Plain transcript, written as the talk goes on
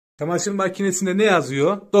Çamaşır makinesinde ne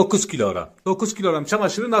yazıyor? 9 kilogram. 9 kilogram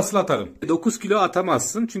çamaşırı nasıl atarım? 9 kilo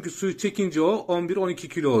atamazsın çünkü suyu çekince o 11-12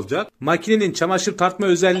 kilo olacak. Makinenin çamaşır tartma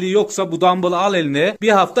özelliği yoksa bu dumbbell'ı al eline, bir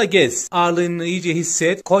hafta gez. Ağırlığını iyice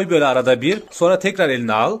hisset, koy böyle arada bir, sonra tekrar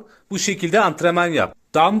eline al. Bu şekilde antrenman yap.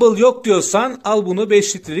 Dumbbell yok diyorsan al bunu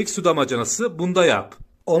 5 litrelik su damacanası, bunda yap.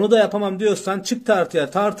 Onu da yapamam diyorsan çık tartıya,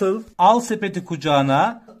 tartıl, al sepeti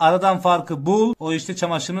kucağına, aradan farkı bul, o işte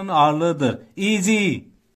çamaşırın ağırlığıdır. Easy.